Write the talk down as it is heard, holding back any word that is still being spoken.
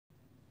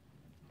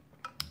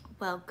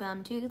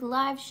Welcome to the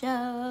live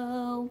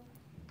show.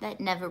 That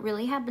never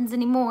really happens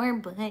anymore,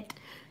 but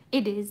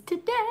it is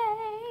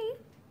today.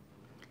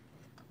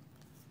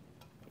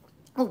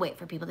 We'll wait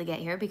for people to get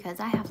here because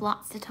I have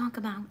lots to talk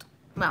about.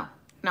 Well,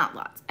 not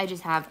lots. I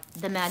just have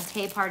the Mad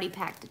Tay Party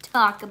Pack to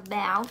talk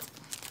about.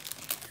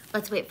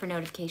 Let's wait for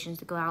notifications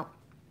to go out.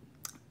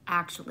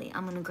 Actually,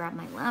 I'm gonna grab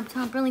my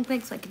laptop really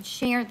quick so I can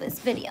share this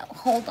video.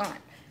 Hold on.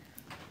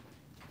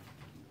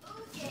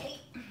 Okay.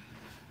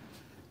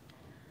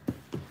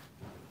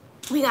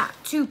 We got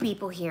 2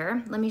 people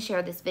here. Let me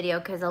share this video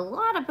because a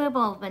lot of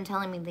people have been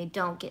telling me they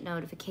don't get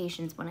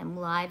notifications when I'm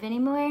live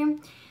anymore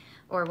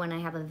or when I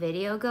have a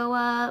video go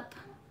up,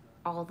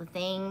 all the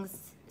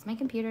things. Is my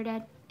computer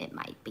dead? It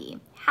might be.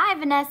 Hi,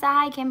 Vanessa.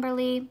 Hi,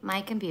 Kimberly.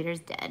 My computer's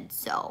dead,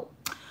 so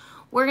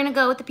we're gonna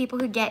go with the people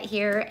who get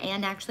here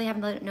and actually have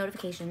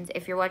notifications.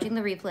 If you're watching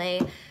the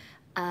replay,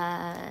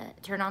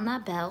 turn on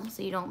that bell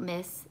so you don't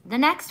miss the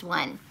next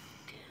one.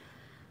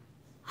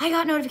 I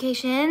got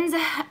notifications.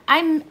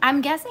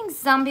 I'm guessing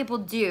some people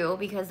do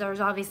because there's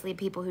obviously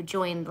people who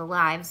join the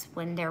lives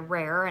when they're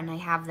rare and I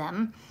have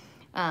them.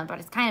 But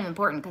it's kind of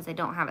important because I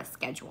don't have a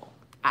schedule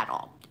at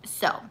all.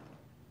 So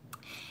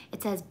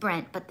it says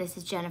Brent, but this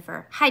is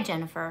Jennifer. Hi,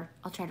 Jennifer.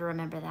 I'll try to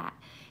remember that.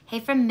 Hey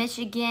from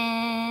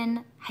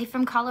Michigan. Hey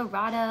from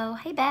Colorado.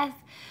 Hey, Beth.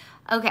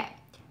 Okay,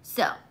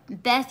 so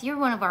Beth, you're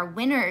one of our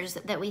winners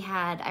that we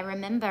had. I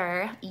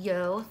remember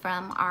you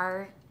from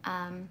our,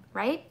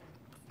 right?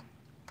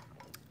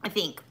 I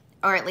think,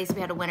 or at least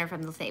we had a winner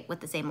from the same,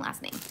 with the same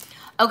last name.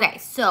 Okay,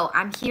 so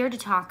I'm here to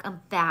talk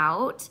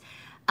about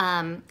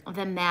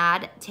the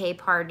Mad Tay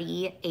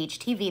Party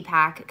HTV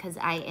pack because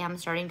I am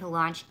starting to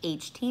launch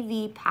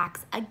HTV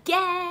packs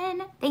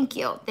again. Thank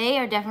you. They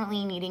are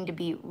definitely needing to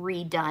be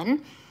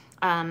redone.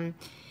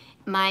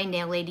 My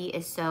nail lady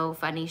is so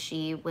funny.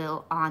 She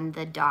will on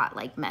the dot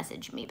like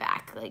message me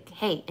back like,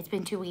 hey, it's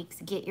been 2 weeks.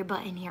 Get your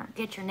butt in here.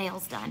 Get your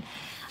nails done.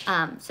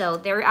 So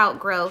they're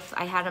outgrowth.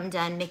 I had them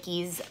done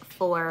Mickey's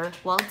for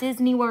Walt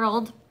Disney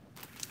World.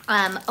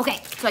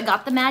 Okay, so I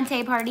got the Mad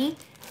Tay Party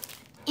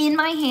in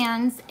my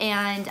hands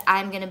and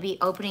I'm gonna be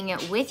opening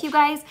it with you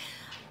guys.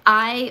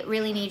 I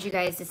really need you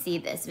guys to see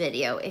this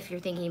video if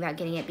you're thinking about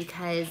getting it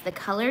because the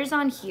colors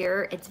on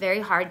here, it's very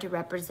hard to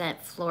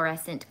represent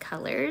fluorescent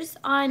colors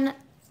on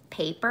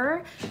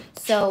paper.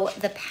 So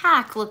the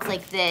pack looks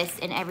like this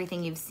in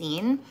everything you've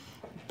seen,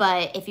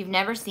 but if you've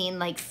never seen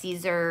like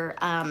Caesar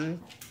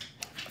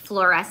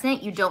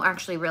fluorescent, you don't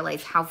actually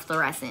realize how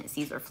fluorescent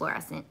Caesar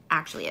fluorescent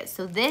actually is.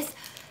 So this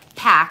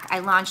pack I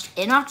launched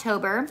in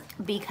October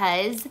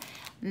because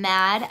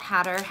Mad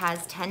Hatter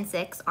has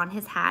 10/6 on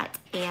his hat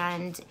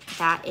and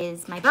that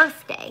is my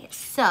birthday.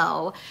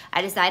 So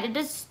I decided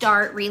to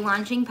start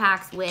relaunching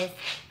packs with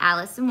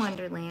Alice in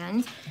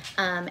Wonderland.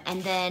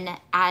 And then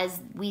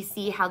as we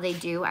see how they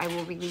do, I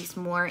will release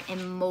more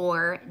and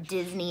more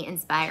Disney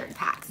inspired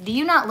packs. Do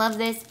you not love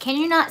this? Can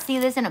you not see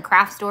this in a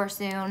craft store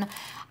soon?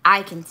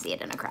 I can see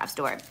it in a craft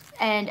store.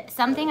 And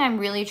something I'm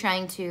really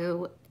trying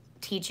to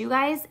teach you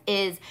guys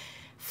is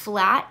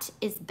flat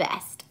is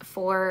best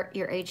for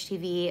your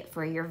HTV,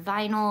 for your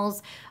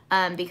vinyls,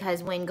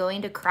 because when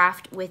going to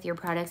craft with your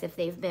products, if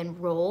they've been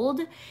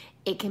rolled,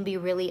 it can be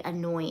really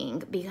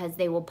annoying because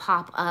they will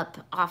pop up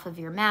off of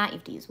your mat. You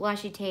have to use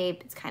washi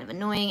tape. It's kind of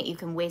annoying. You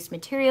can waste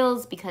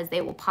materials because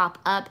they will pop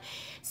up.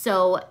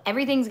 So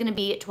everything's gonna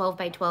be 12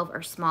 by 12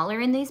 or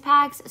smaller in these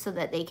packs so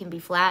that they can be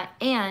flat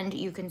and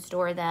you can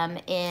store them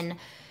in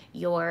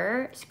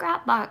your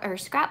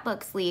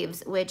scrapbook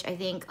sleeves, which I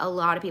think a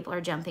lot of people are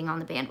jumping on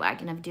the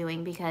bandwagon of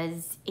doing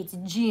because it's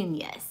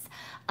genius.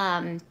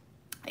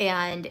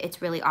 And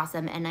it's really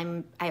awesome.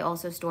 And I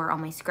also store all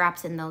my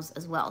scraps in those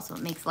as well. So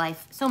it makes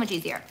life so much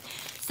easier.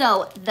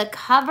 So the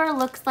cover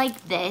looks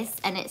like this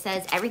and it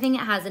says everything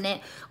it has in it.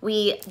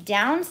 We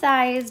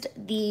downsized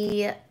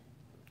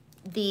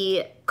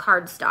the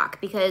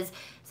cardstock because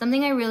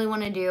something I really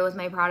want to do with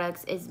my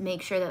products is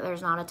make sure that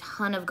there's not a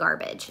ton of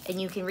garbage, and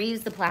you can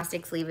reuse the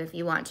plastic sleeve if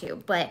you want to,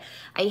 but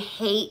I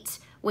hate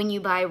when you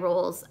buy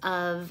rolls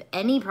of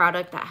any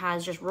product that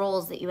has just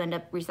rolls that you end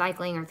up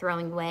recycling or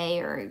throwing away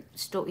or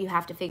you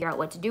have to figure out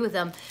what to do with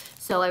them.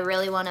 So I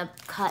really want to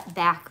cut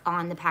back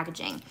on the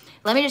packaging.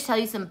 Let me just tell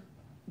you some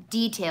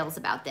details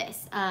about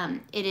this.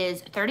 It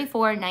is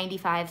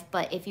 $34.95,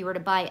 but if you were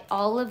to buy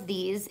all of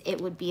these, it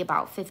would be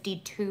about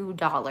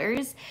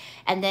 $52.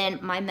 And then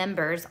my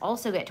members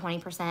also get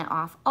 20%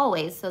 off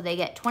always, so they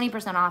get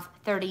 20% off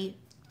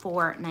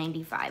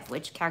 $34.95,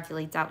 which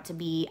calculates out to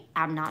be,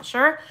 I'm not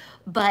sure,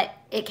 but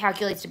it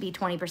calculates to be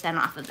 20%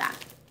 off of that.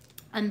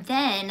 And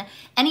then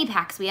any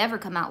packs we ever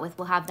come out with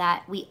will have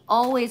that. We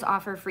always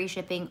offer free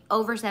shipping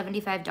over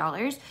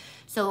 $75.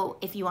 So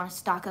if you want to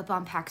stock up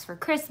on packs for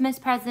Christmas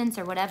presents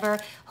or whatever,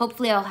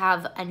 hopefully I'll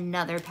have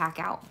another pack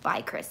out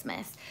by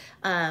Christmas.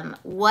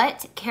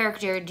 What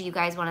character do you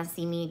guys want to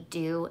see me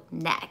do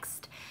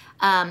next?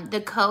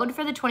 The code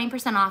for the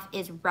 20% off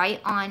is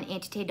right on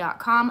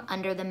auntie.com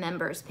under the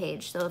members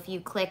page. So if you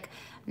click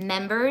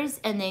members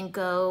and then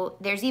go,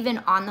 there's even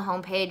on the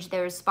homepage,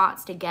 there's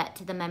spots to get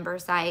to the member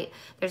site.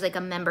 There's like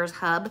a members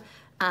hub.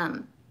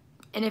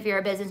 And if you're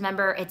a business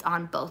member, it's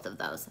on both of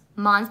those.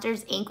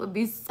 Monsters Inc. would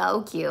be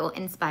so cute.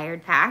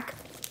 Inspired pack.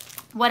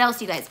 What else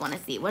do you guys want to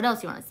see? What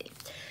else do you want to see?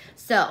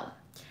 So,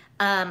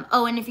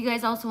 oh, and if you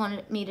guys also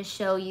wanted me to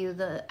show you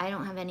I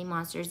don't have any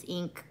Monsters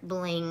Inc.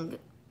 bling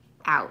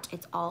out.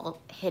 It's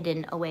all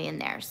hidden away in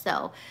there.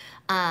 So,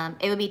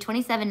 it would be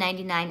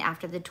 $27.99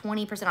 after the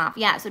 20% off.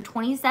 Yeah, so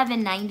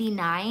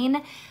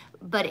 $27.99,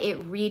 but it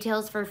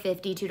retails for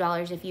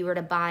 $52 if you were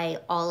to buy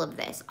all of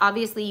this.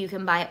 Obviously, you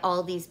can buy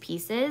all these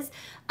pieces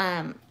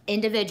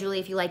individually.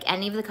 If you like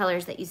any of the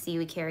colors that you see,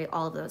 we carry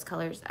all of those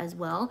colors as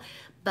well.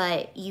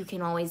 But you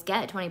can always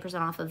get 20%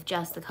 off of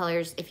just the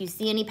colors. If you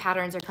see any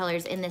patterns or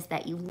colors in this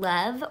that you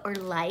love or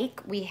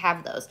like, we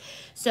have those.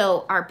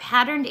 So our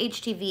patterned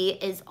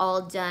HTV is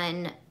all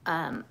done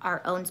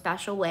our own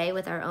special way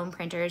with our own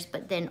printers,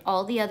 but then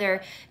all the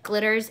other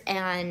glitters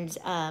and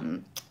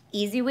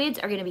easy weeds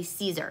are gonna be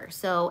Caesar.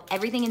 So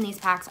everything in these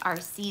packs are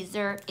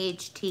Caesar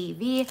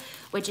HTV,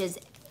 which is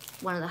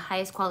one of the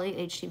highest quality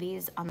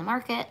HTVs on the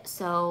market.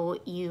 So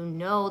you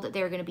know that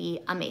they're gonna be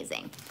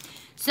amazing.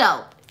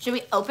 So, should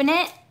we open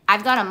it?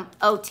 I've got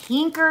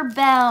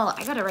Tinkerbell.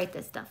 I gotta write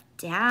this stuff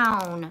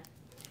down.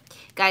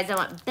 Guys, I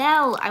want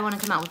Belle. I wanna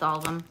come out with all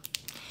of them.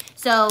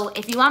 So,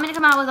 if you want me to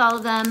come out with all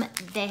of them,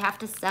 they have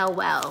to sell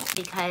well,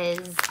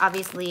 because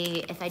obviously,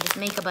 if I just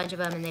make a bunch of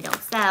them and they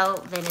don't sell,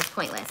 then it's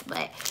pointless.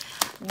 But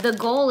the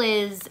goal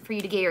is for you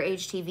to get your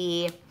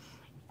HTV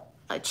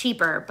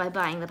cheaper by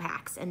buying the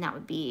packs, and that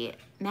would be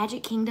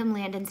Magic Kingdom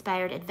Land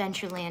Inspired,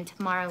 Adventureland,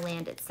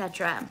 Tomorrowland,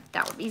 etc.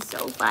 That would be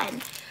so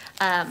fun.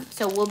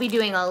 So we'll be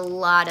doing a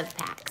lot of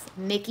packs.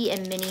 Mickey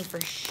and Minnie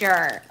for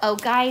sure. Oh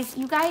guys,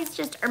 you guys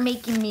just are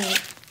making me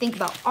think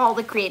about all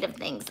the creative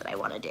things that I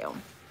want to do.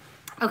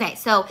 Okay,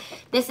 so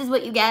this is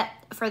what you get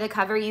for the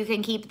cover. You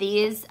can keep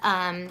these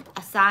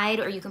aside,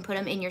 or you can put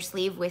them in your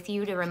sleeve with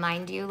you to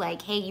remind you,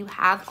 like, hey, you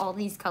have all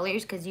these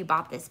colors because you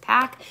bought this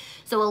pack.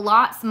 So a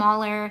lot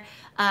smaller,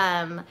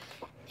 and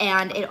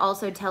it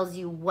also tells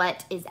you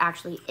what is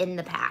actually in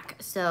the pack.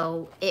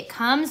 So it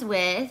comes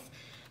with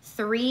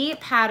 3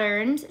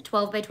 patterns,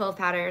 12 by 12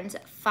 patterns,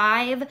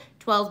 5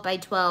 12 by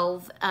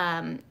 12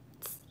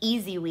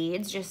 easy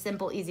weeds, just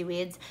simple easy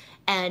weeds,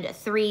 and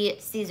 3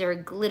 Caesar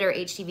glitter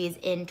HTVs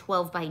in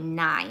 12 by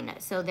 9.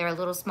 So they're a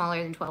little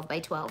smaller than 12 by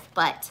 12,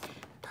 but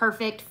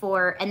perfect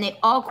for, and they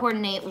all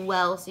coordinate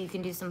well, so you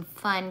can do some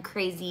fun,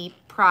 crazy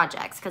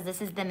projects, because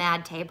this is the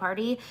Mad Tay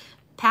Party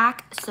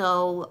pack,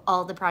 so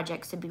all the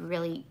projects would be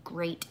really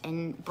great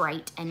and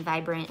bright and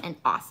vibrant and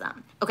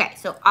awesome. Okay,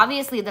 so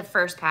obviously the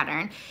first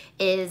pattern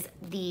is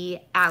the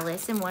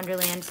Alice in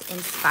Wonderland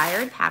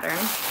inspired pattern,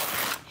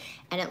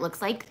 and it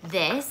looks like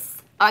this.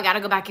 Oh, I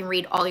gotta go back and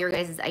read all your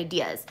guys'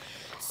 ideas.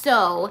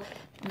 So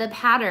the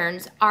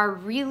patterns are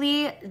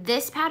really,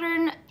 this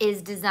pattern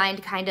is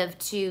designed kind of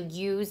to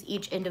use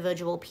each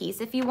individual piece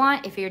if you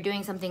want. If you're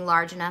doing something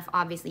large enough,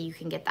 obviously you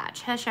can get that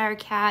Cheshire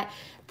Cat,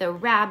 the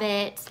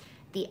rabbit,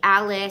 the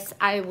Alice.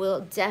 I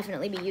will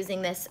definitely be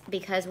using this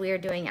because we are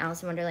doing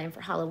Alice in Wonderland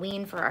for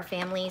Halloween for our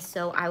family,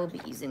 so I will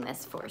be using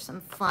this for some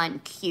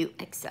fun, cute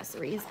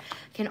accessories. I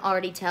can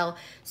already tell.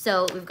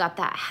 So we've got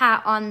that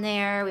hat on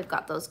there. We've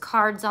got those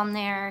cards on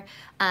there.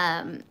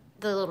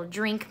 The little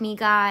drink me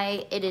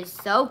guy. It is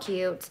so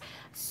cute.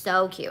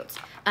 So cute.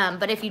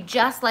 But if you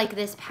just like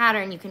this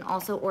pattern, you can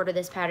also order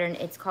this pattern.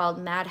 It's called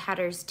Mad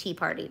Hatter's Tea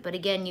Party. But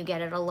again, you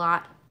get it a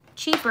lot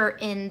cheaper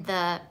in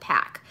the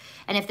pack.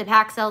 And if the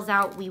pack sells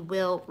out, we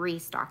will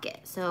restock it.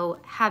 So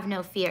have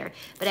no fear.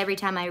 But every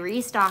time I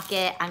restock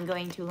it, I'm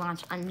going to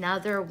launch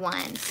another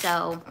one.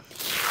 So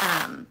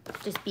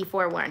just be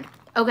forewarned.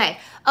 Okay.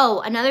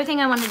 Oh, another thing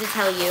I wanted to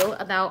tell you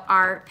about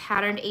our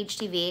patterned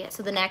HTV.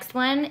 So the next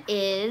one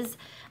is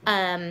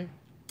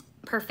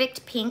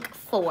Perfect Pink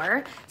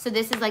 4. So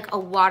this is like a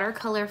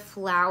watercolor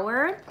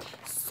flower.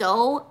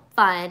 So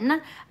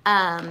fun.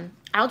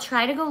 I'll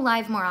try to go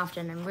live more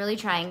often. I'm really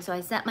trying. So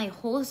I set my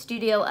whole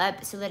studio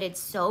up so that it's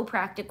so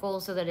practical,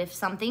 so that if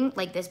something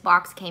like this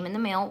box came in the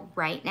mail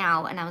right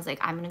now and I was like,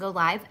 I'm gonna go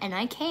live, and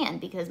I can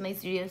because my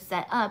studio's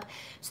set up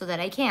so that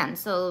I can.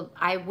 So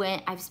I've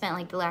spent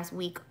like the last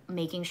week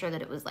making sure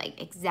that it was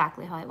like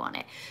exactly how I want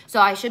it.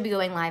 So I should be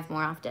going live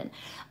more often.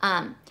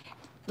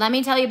 Let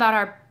me tell you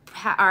about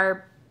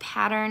our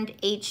patterned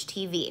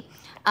HTV.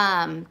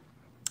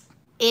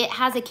 It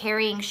has a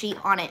carrying sheet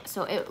on it,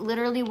 so it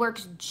literally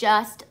works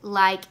just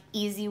like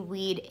Easy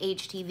Weed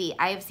HTV.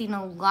 I have seen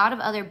a lot of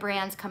other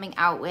brands coming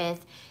out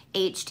with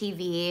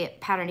HTV,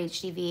 patterned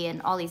HTV,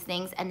 and all these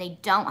things, and they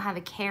don't have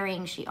a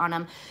carrying sheet on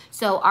them.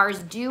 So ours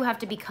do have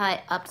to be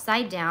cut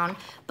upside down,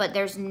 but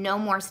there's no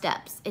more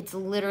steps. It's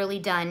literally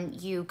done.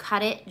 You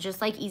cut it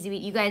just like Easy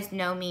Weed. You guys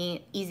know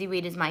me, Easy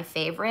Weed is my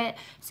favorite.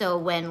 So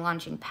when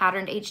launching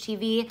patterned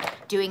HTV,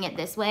 doing it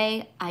this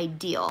way,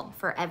 ideal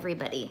for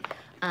everybody.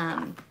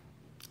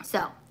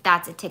 So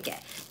that's a ticket.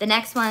 The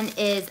next one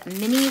is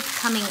Minnie's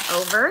Coming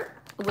Over,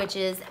 which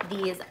is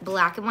these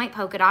black and white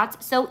polka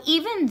dots. So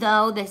even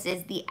though this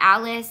is the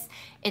Alice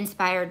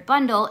inspired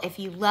bundle, if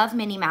you love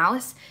Minnie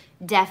Mouse,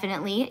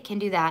 definitely can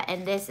do that.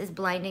 And this is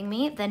blinding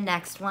me. The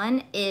next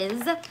one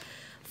is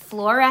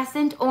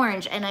fluorescent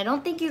orange. And I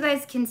don't think you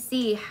guys can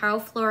see how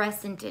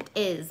fluorescent it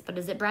is, but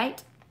is it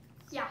bright?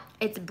 Yeah.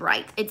 It's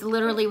bright. It's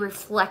literally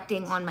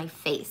reflecting on my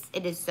face.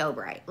 It is so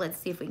bright. Let's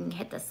see if we can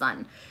hit the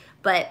sun.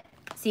 But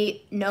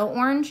see, no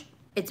orange,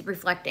 it's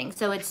reflecting.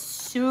 So it's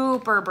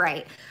super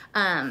bright.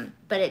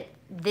 But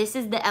this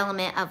is the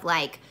element of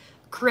like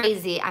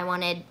crazy.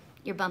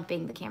 You're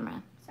bumping the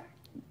camera.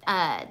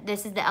 Sorry.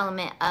 This is the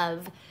element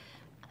of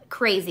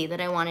crazy that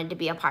I wanted to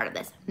be a part of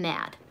this.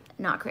 Mad,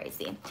 not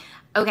crazy.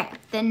 Okay,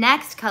 the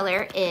next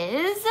color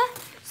is,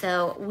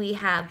 so we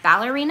have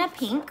Ballerina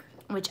Pink,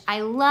 which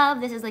I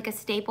love. This is like a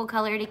staple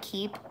color to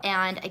keep.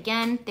 And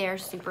again, they're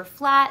super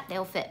flat.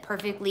 They'll fit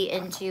perfectly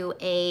into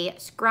a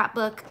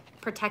scrapbook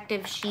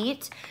protective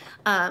sheet.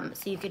 So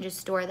you can just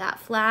store that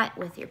flat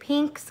with your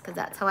pinks, because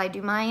that's how I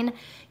do mine.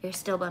 You're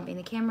still bumping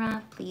the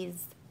camera.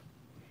 Please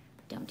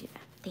don't do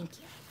that. Thank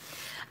you.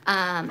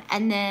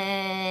 And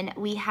then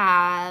we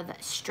have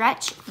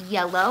Stretch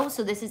Yellow.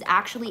 So this is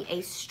actually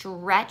a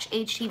stretch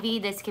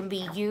HTV. This can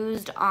be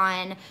used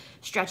on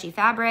stretchy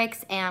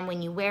fabrics, and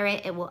when you wear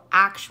it, it will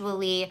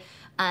actually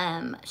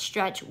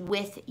stretch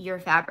with your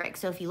fabric.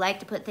 So if you like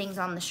to put things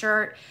on the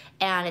shirt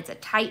and it's a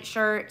tight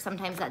shirt,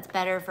 sometimes that's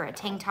better for a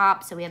tank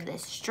top. So we have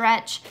this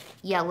Stretch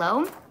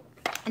Yellow.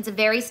 It's a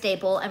very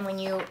staple, and when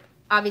you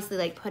obviously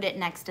like put it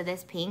next to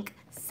this pink,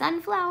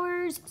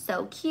 sunflowers,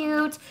 so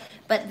cute.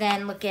 But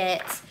then look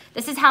at,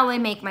 this is how I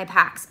make my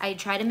packs. I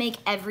try to make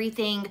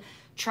everything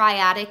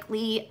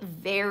triadically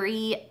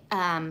very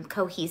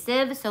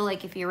cohesive. So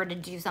like if you were to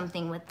do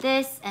something with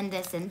this and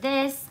this and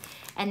this,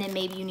 and then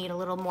maybe you need a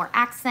little more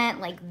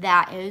accent, like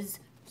that is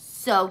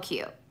so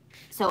cute.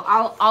 So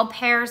I'll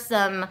pair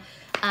some,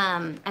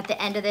 at the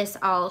end of this,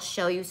 I'll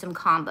show you some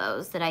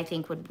combos that I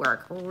think would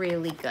work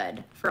really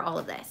good for all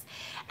of this.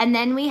 And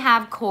then we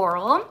have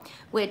Coral,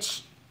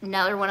 which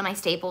another one of my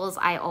staples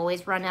I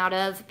always run out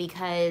of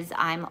because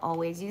I'm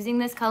always using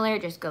this color.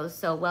 It just goes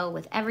so well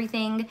with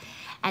everything.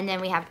 And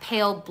then we have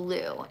Pale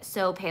Blue.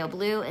 So Pale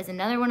Blue is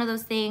another one of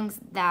those things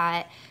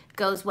that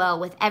goes well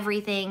with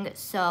everything.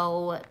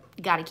 So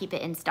you gotta keep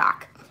it in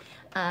stock.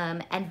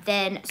 And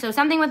then, so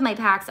something with my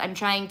packs, I'm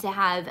trying to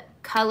have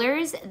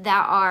colors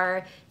that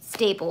are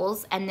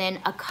staples, and then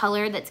a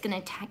color that's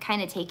gonna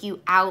kind of take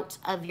you out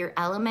of your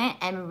element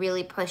and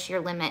really push your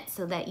limit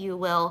so that you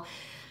will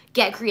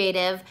get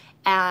creative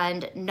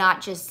and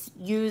not just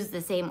use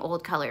the same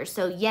old colors.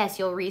 So yes,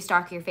 you'll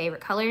restock your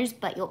favorite colors,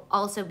 but you'll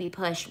also be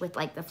pushed with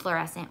like the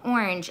fluorescent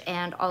orange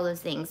and all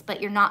those things,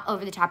 but you're not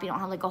over the top. You don't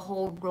have like a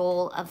whole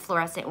roll of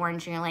fluorescent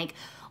orange and you're like,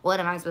 what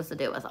am I supposed to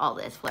do with all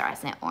this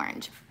fluorescent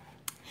orange?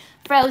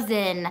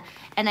 Frozen,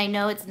 and I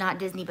know it's not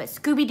Disney, but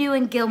Scooby-Doo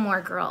and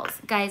Gilmore Girls.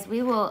 Guys,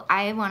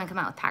 I want to come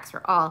out with packs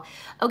for all.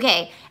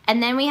 Okay,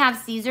 and then we have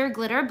Caesar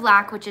Glitter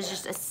Black, which is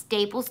just a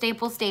staple,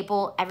 staple,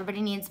 staple.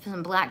 Everybody needs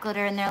some black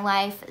glitter in their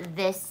life.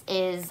 This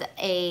is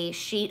a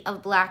sheet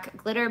of black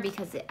glitter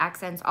because it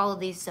accents all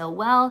of these so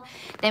well.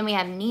 Then we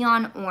have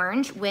Neon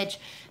Orange, which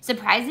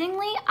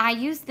surprisingly, I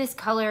use this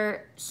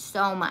color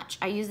so much.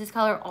 I use this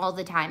color all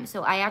the time.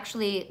 So I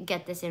actually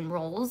get this in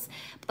rolls,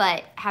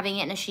 but having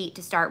it in a sheet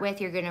to start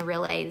with, you're gonna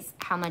realize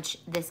how much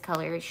this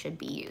color should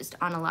be used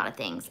on a lot of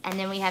things. And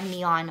then we have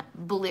Neon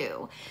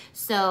Blue.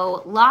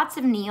 So lots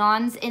of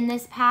neons in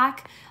this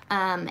pack.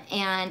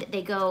 And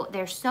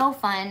they're so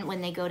fun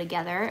when they go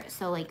together.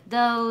 So like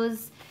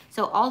those,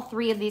 so all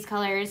three of these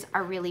colors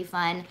are really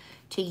fun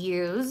to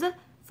use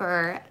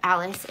for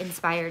Alice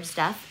inspired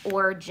stuff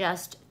or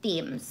just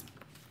themes.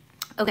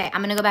 Okay,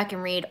 I'm gonna go back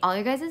and read all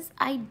your guys'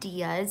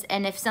 ideas,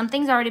 and if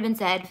something's already been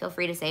said, feel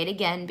free to say it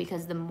again,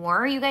 because the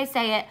more you guys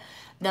say it,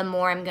 the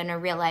more I'm gonna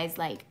realize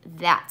like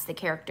that's the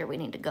character we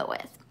need to go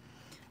with.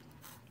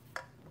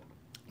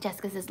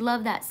 Jessica says,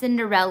 love that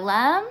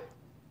Cinderella.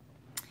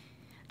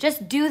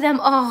 Just do them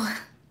all.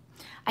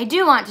 I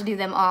do want to do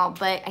them all,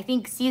 but I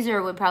think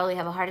Caesar would probably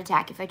have a heart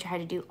attack if I try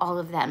to do all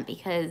of them,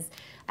 because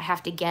I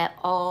have to get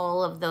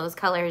all of those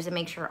colors and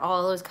make sure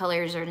all those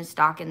colors are in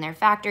stock in their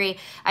factory.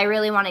 I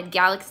really wanted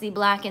Galaxy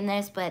Black in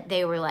this, but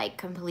they were like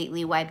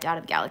completely wiped out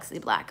of Galaxy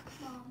Black.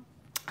 Mom,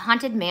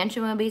 Haunted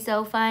Mansion would be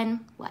so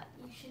fun. What?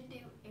 you should do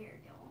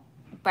Ariel.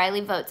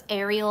 Briley votes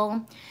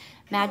Ariel.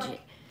 Magic.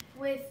 Like,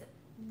 with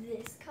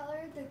this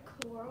color, the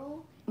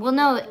coral. Well,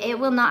 no, it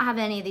will not have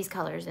any of these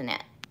colors in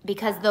it,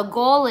 because the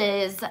goal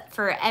is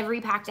for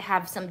every pack to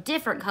have some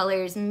different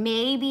colors,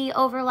 maybe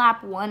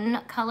overlap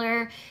one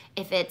color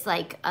if it's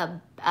like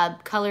a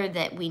color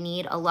that we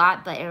need a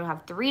lot, but it'll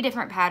have 3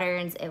 different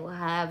patterns. It will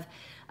have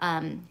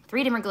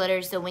 3 different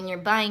glitters. So when you're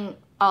buying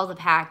all the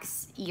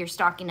packs, you're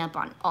stocking up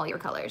on all your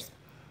colors.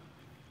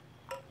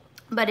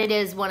 But it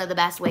is one of the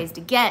best ways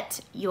to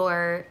get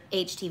your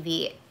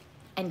HTV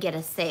and get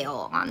a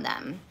sale on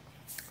them.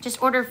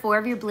 Just order 4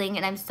 of your bling,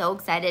 and I'm so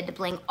excited to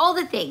bling all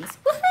the things.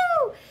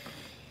 Woohoo!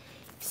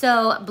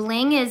 So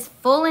bling is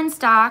full in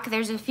stock.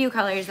 There's a few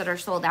colors that are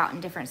sold out in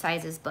different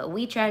sizes, but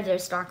we try to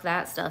stock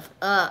that stuff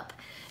up.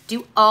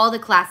 Do all the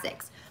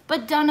classics.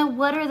 But Donna,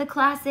 what are the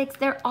classics?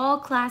 They're all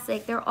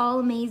classic. They're all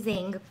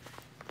amazing.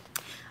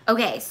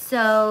 Okay,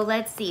 so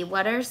let's see.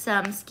 What are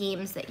some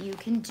schemes that you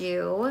can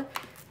do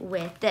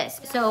with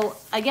this. So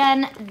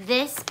again,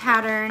 these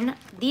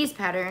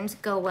patterns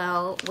go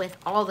well with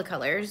all the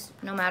colors,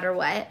 no matter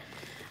what.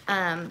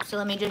 So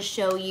let me just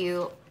show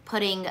you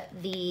putting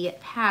the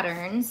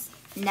patterns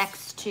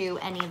next to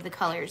any of the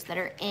colors that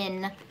are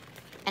in,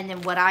 and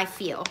then what I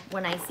feel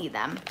when I see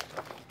them.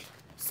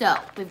 So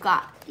we've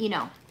got, you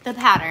know, the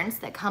patterns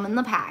that come in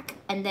the pack,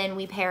 and then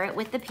we pair it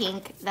with the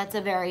pink. That's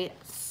a very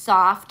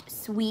soft,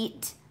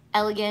 sweet,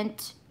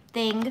 elegant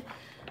thing.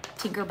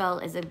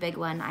 Tinkerbell is a big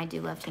one. I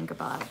do love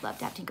Tinkerbell. I would love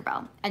to have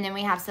Tinkerbell. And then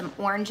we have some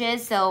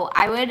oranges. So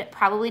I would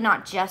probably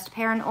not just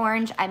pair an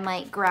orange. I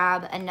might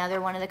grab another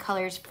one of the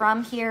colors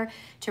from here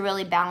to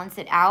really balance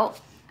it out.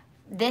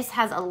 This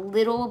has a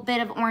little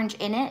bit of orange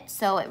in it,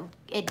 so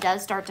it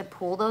does start to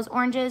pull those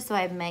oranges. So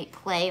I might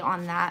play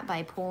on that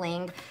by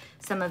pulling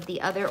some of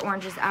the other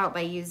oranges out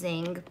by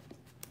using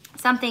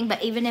something.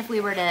 But even if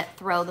we were to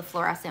throw the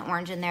fluorescent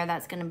orange in there,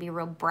 that's going to be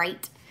real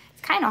bright.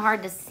 Kind of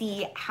hard to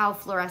see how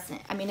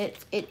fluorescent, I mean,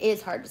 it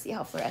is hard to see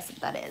how fluorescent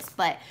that is,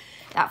 but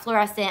that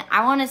fluorescent,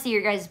 I want to see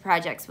your guys'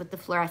 projects with the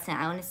fluorescent.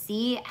 I want to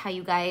see how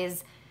you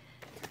guys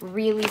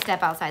really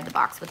step outside the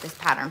box with this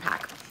pattern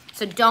pack.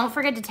 So don't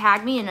forget to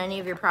tag me in any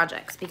of your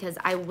projects, because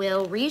I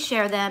will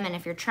reshare them. And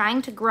if you're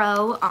trying to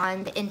grow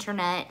on the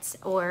internet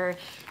or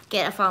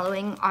get a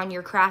following on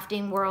your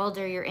crafting world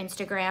or your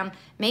Instagram,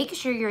 make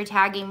sure you're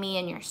tagging me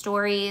in your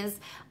stories.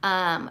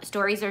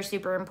 Stories are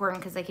super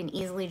important because I can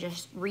easily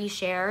just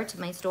reshare to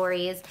my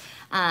stories.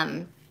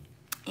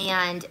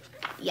 And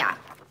yeah,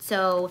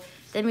 so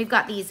then we've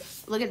got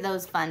these, look at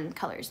those fun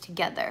colors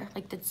together.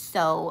 Like, that's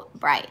so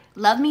bright.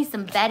 Love me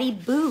some Betty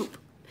Boop.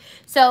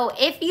 So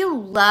if you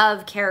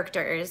love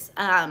characters,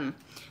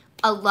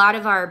 a lot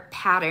of our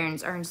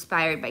patterns are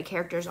inspired by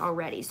characters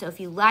already. So if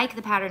you like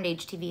the patterned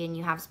HTV and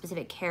you have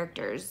specific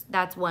characters,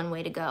 that's one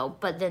way to go.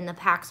 But then the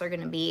packs are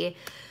going to be,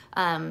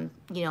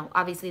 you know,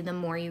 obviously the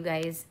more you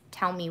guys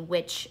tell me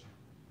which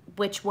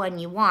one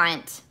you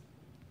want,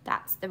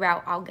 that's the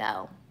route I'll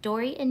go.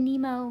 Dory and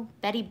Nemo,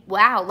 Betty,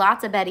 wow,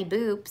 lots of Betty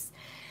Boops.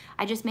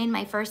 I just made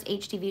my first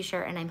HTV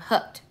shirt and I'm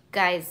hooked.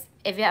 Guys,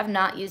 if you have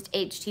not used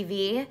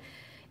HTV,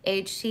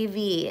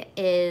 HTV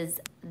is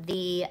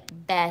the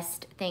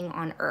best thing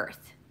on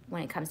earth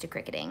when it comes to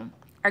cricketing.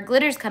 Our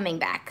glitter's coming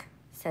back,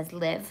 says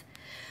Liv.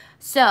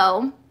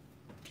 So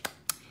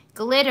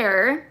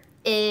glitter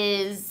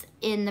is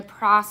in the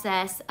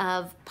process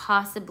of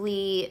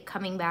possibly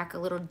coming back a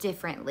little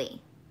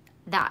differently.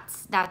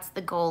 That's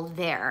the goal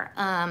there.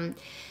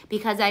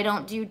 Because I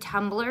don't do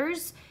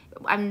tumblers,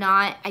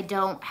 I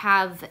don't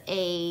have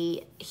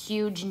a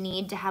huge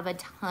need to have a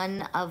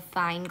ton of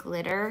fine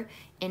glitter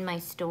in my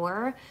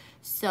store.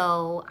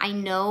 So I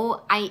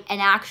know,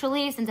 and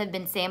actually, since I've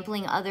been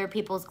sampling other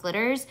people's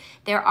glitters,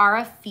 there are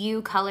a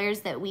few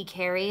colors that we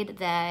carried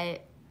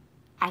that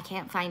I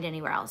can't find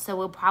anywhere else. So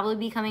we'll probably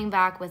be coming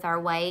back with our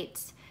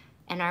white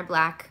and our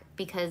black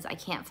because I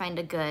can't find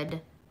a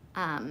good,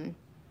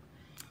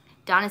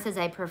 Donna says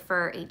I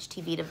prefer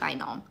HTV to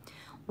vinyl.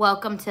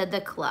 Welcome to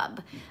the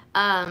club.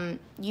 I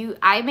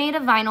made a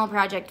vinyl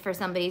project for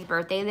somebody's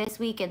birthday this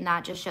week, and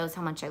that just shows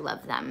how much I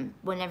love them.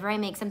 Whenever I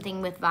make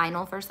something with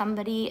vinyl for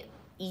somebody,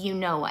 you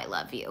know I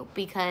love you,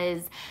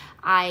 because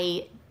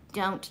I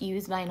don't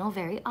use vinyl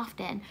very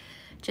often.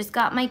 Just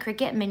got my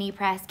Cricut mini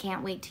press.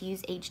 Can't wait to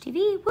use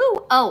HTV.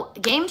 Woo! Oh,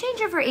 game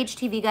changer for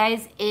HTV,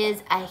 guys,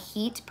 is a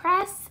heat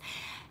press.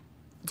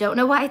 Don't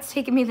know why it's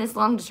taken me this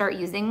long to start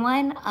using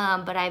one,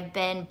 but I've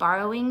been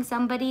borrowing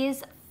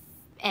somebody's,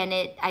 and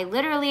I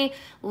literally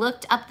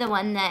looked up the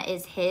one that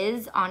is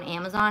his on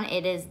Amazon.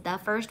 It is the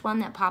first one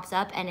that pops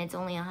up, and it's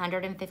only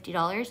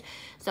 $150.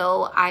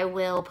 So I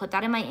will put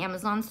that in my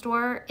Amazon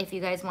store if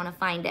you guys want to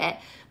find it.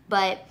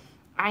 But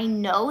I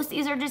know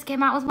Caesar just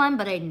came out with one,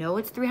 but I know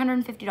it's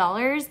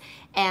 $350,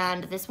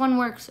 and this one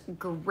works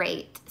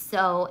great.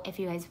 So if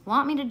you guys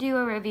want me to do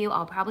a review,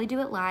 I'll probably do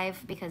it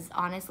live, because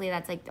honestly,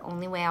 that's like the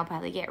only way I'll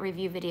probably get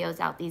review videos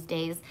out these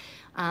days.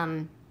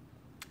 I'm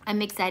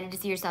excited to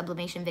see your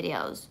sublimation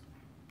videos.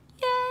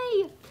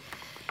 Yay!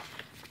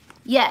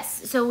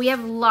 Yes, so we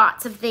have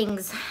lots of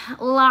things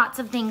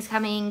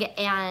coming,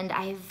 and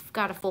I've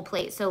got a full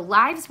plate. So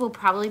lives will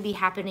probably be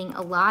happening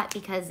a lot,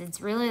 because it's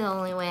really the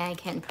only way I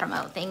can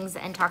promote things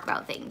and talk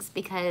about things.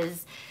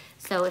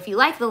 So if you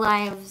like the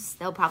lives,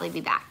 they'll probably be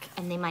back,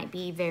 and they might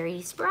be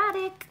very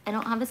sporadic. I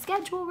don't have a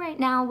schedule right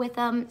now with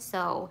them,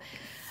 so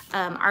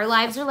our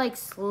lives are like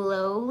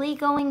slowly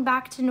going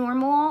back to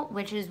normal,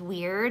 which is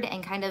weird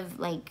and kind of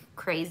like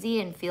crazy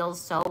and feels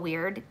so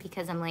weird,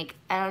 because I'm like,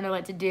 I don't know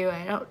what to do.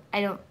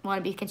 I don't want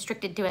to be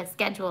constricted to a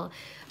schedule.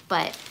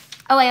 But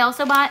oh, I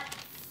also bought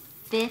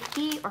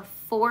 50 or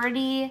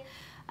 40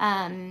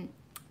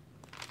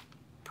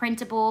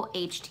 printable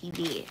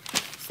HTV.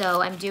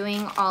 So I'm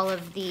doing all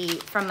of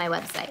from my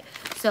website.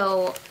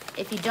 So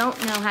if you don't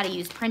know how to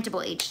use printable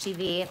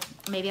HTV,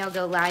 maybe I'll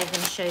go live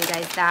and show you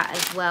guys that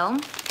as well.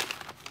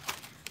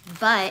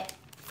 But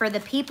for the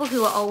people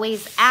who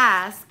always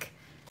ask,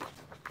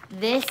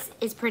 this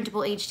is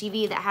printable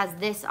HTV that has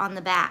this on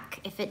the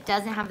back. If it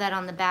doesn't have that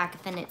on the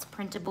back, then it's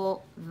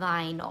printable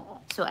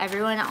vinyl. So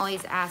everyone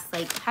always asks,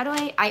 like, how do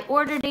I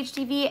ordered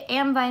HTV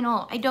and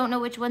vinyl. I don't know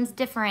which one's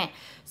different.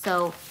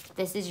 So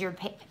this is your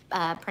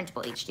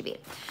printable HTV.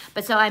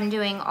 But so I'm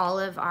doing all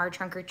of our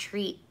trunk or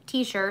treat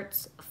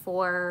t-shirts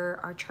for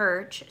our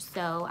church.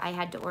 So I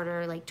had to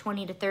order like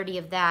 20 to 30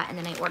 of that. And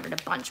then I ordered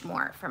a bunch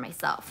more for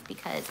myself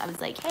because I was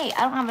like, hey,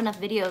 I don't have enough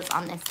videos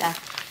on this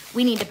stuff.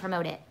 We need to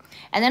promote it.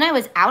 And then I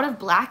was out of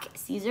black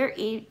Caesar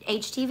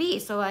HTV.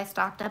 So I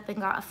stocked up and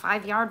got a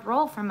 5-yard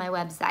roll from my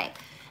website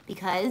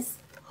because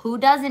who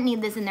doesn't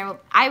need this in there?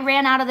 I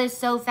ran out of this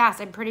so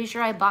fast. I'm pretty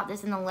sure I bought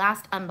this in the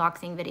last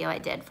unboxing video I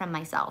did from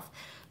myself.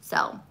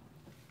 So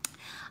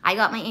I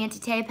got my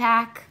Auntie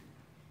pack.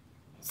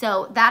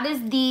 So that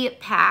is the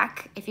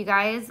pack. If you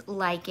guys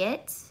like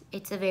it,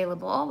 it's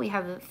available. We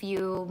have a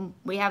few,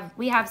 we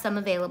have some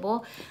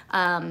available.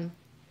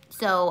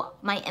 So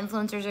my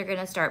influencers are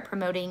gonna start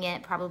promoting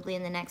it probably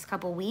in the next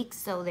couple weeks.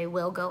 So they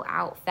will go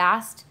out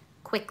fast,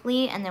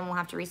 quickly, and then we'll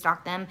have to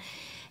restock them.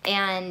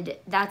 And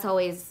that's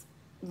always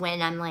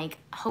when I'm like,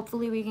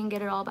 hopefully we can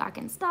get it all back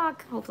in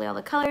stock. Hopefully all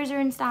the colors are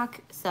in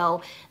stock.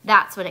 So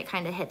that's when it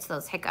kind of hits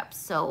those hiccups.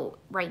 So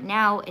right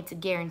now it's a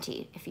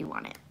guarantee if you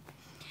want it.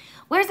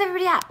 Where's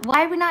everybody at?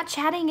 Why are we not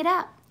chatting it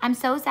up? I'm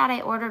so sad I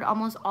ordered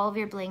almost all of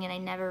your bling and I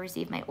never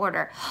received my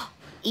order.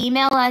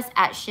 Email us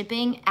at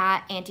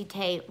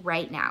shipping@Auntie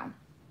right now.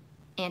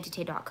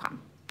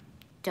 Auntie.com.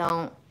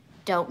 Don't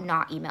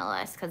not email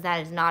us because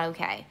that is not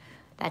okay.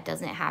 That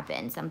doesn't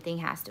happen. Something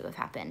has to have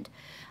happened.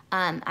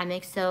 I'm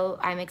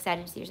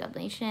excited to see your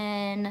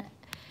sublimation.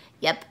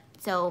 Yep.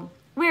 So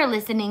we're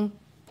listening.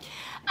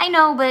 I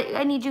know, but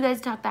I need you guys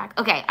to talk back.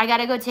 Okay, I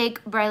gotta go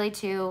take Briley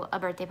to a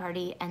birthday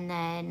party, and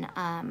then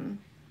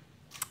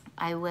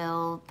I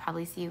will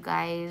probably see you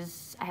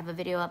guys. I have a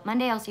video up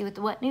Monday. I'll see you with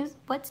the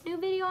what's new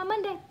video on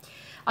Monday.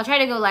 I'll try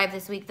to go live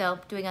this week though,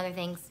 doing other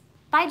things.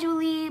 Bye,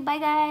 Julie. Bye,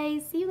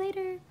 guys. See you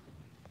later.